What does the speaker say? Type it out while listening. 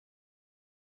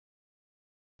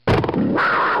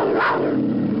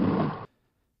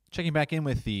Checking back in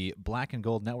with the Black and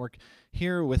Gold Network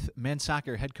here with men's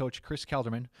soccer head coach Kris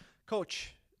Kelderman.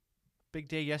 Coach, big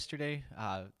day yesterday.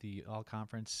 The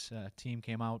all-conference team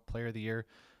came out, player of the year.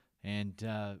 And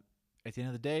at the end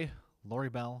of the day, Lori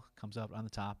Bell comes out on the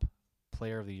top,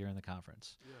 player of the year in the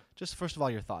conference. Yeah. Just first of all,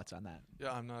 your thoughts on that.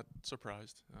 Yeah, I'm not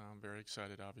surprised. I'm very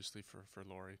excited, obviously, for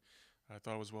Lori. I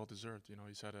thought it was well-deserved. You know,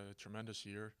 he's had a tremendous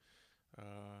year,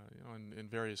 in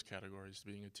various categories,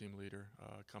 being a team leader,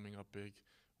 coming up big,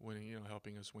 winning,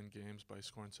 helping us win games by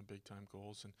scoring some big-time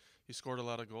goals. And he scored a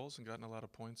lot of goals and gotten a lot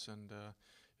of points, and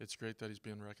it's great that he's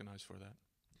being recognized for that.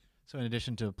 So in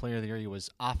addition to player of the year, he was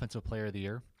offensive player of the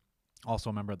year, also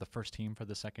a member of the first team for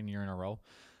the second year in a row.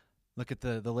 Look at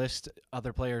the list,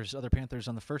 other players, other Panthers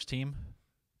on the first team,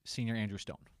 senior Andrew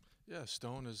Stone. Yeah,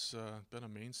 Stone has been a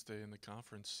mainstay in the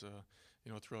conference,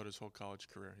 throughout his whole college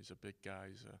career. He's a big guy.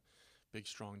 He's a big,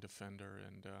 strong defender,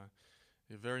 and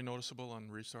very noticeable on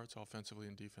restarts offensively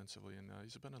and defensively. And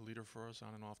he's been a leader for us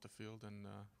on and off the field, and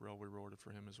well rewarded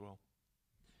for him as well.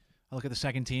 I look at the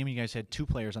second team. You guys had two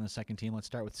players on the second team. Let's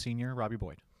start with senior Robbie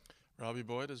Boyd. Robbie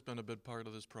Boyd has been a big part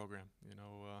of this program.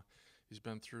 He's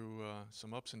been through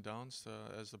some ups and downs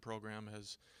as the program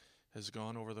has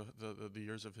gone over the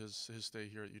years of his stay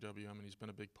here at UWM, and he's been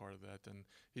a big part of that. And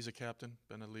he's a captain,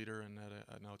 been a leader, and had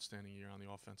an outstanding year on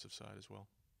the offensive side as well.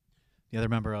 The other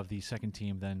member of the second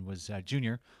team then was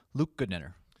junior Luke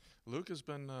Goodnetter. Luke has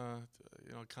been, our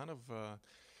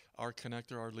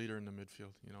connector, our leader in the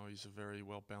midfield. He's a very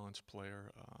well-balanced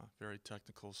player, very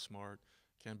technical, smart,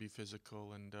 can be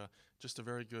physical, and just a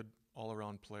very good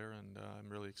all-around player, and I'm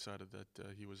really excited that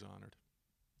he was honored.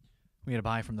 We had a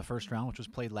bye from the first round, which was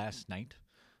played last night.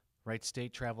 Wright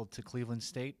State traveled to Cleveland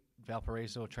State.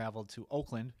 Valparaiso traveled to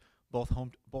Oakland. Both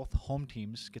home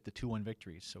teams get the 2-1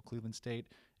 victories, so Cleveland State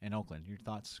and Oakland. Your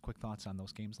thoughts, quick thoughts on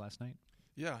those games last night?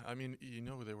 Yeah, I mean,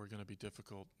 they were going to be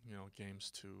difficult,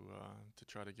 games to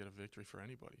try to get a victory for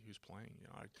anybody who's playing.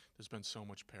 There's been so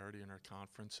much parity in our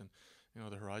conference, and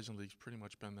the Horizon League's pretty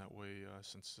much been that way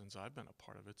since I've been a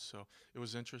part of it. So it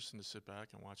was interesting to sit back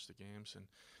and watch the games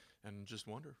and just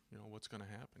wonder, what's going to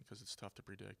happen, because it's tough to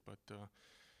predict. But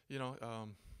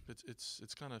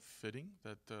it's kind of fitting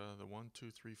that the 1,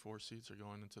 2, 3, 4 seeds are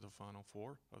going into the Final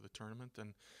Four of the tournament,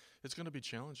 and it's going to be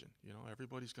challenging.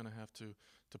 Everybody's going to have to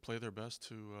play their best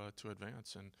to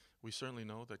advance, and we certainly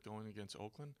know that going against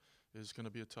Oakland is going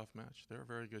to be a tough match. They're a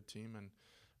very good team, and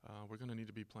we're going to need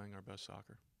to be playing our best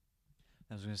soccer.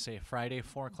 I was going to say Friday,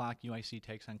 4 o'clock, UIC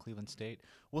takes on Cleveland State.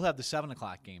 We'll have the 7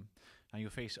 o'clock game. Now you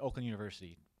face Oakland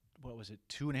University. What was it,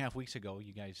 2.5 weeks ago,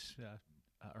 you guys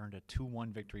earned a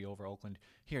 2-1 victory over Oakland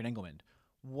here at Engelman.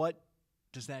 What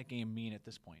does that game mean at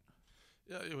this point?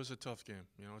 Yeah, it was a tough game.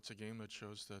 It's a game that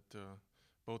shows that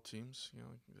both teams,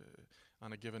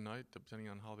 on a given night, depending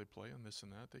on how they play and this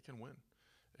and that, they can win.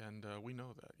 And we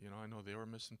know that. I know they were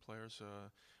missing players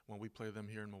when we played them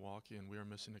here in Milwaukee, and we were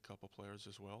missing a couple players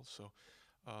as well. So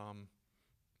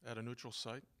at a neutral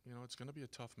site, it's going to be a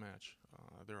tough match.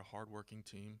 They're a hard-working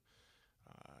team.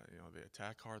 They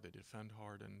attack hard, they defend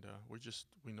hard, and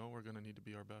we know we're going to need to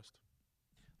be our best.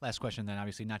 Last question then,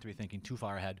 obviously not to be thinking too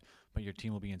far ahead, but your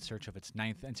team will be in search of its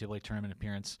 9th NCAA tournament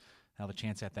appearance. They'll have a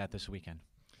chance at that this weekend.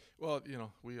 Well,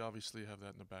 we obviously have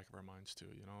that in the back of our minds too.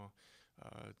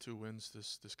 2 wins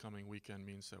this coming weekend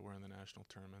means that we're in the national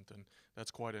tournament, and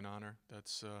that's quite an honor.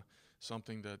 That's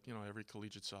something that every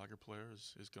collegiate soccer player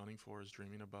is gunning for, is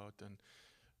dreaming about, and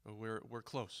we're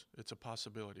close. It's a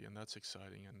possibility, and that's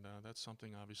exciting, and that's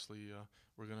something obviously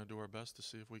we're going to do our best to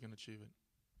see if we can achieve it.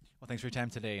 Well, thanks for your time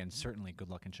today, and certainly good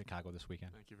luck in Chicago this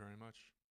weekend. Thank you very much.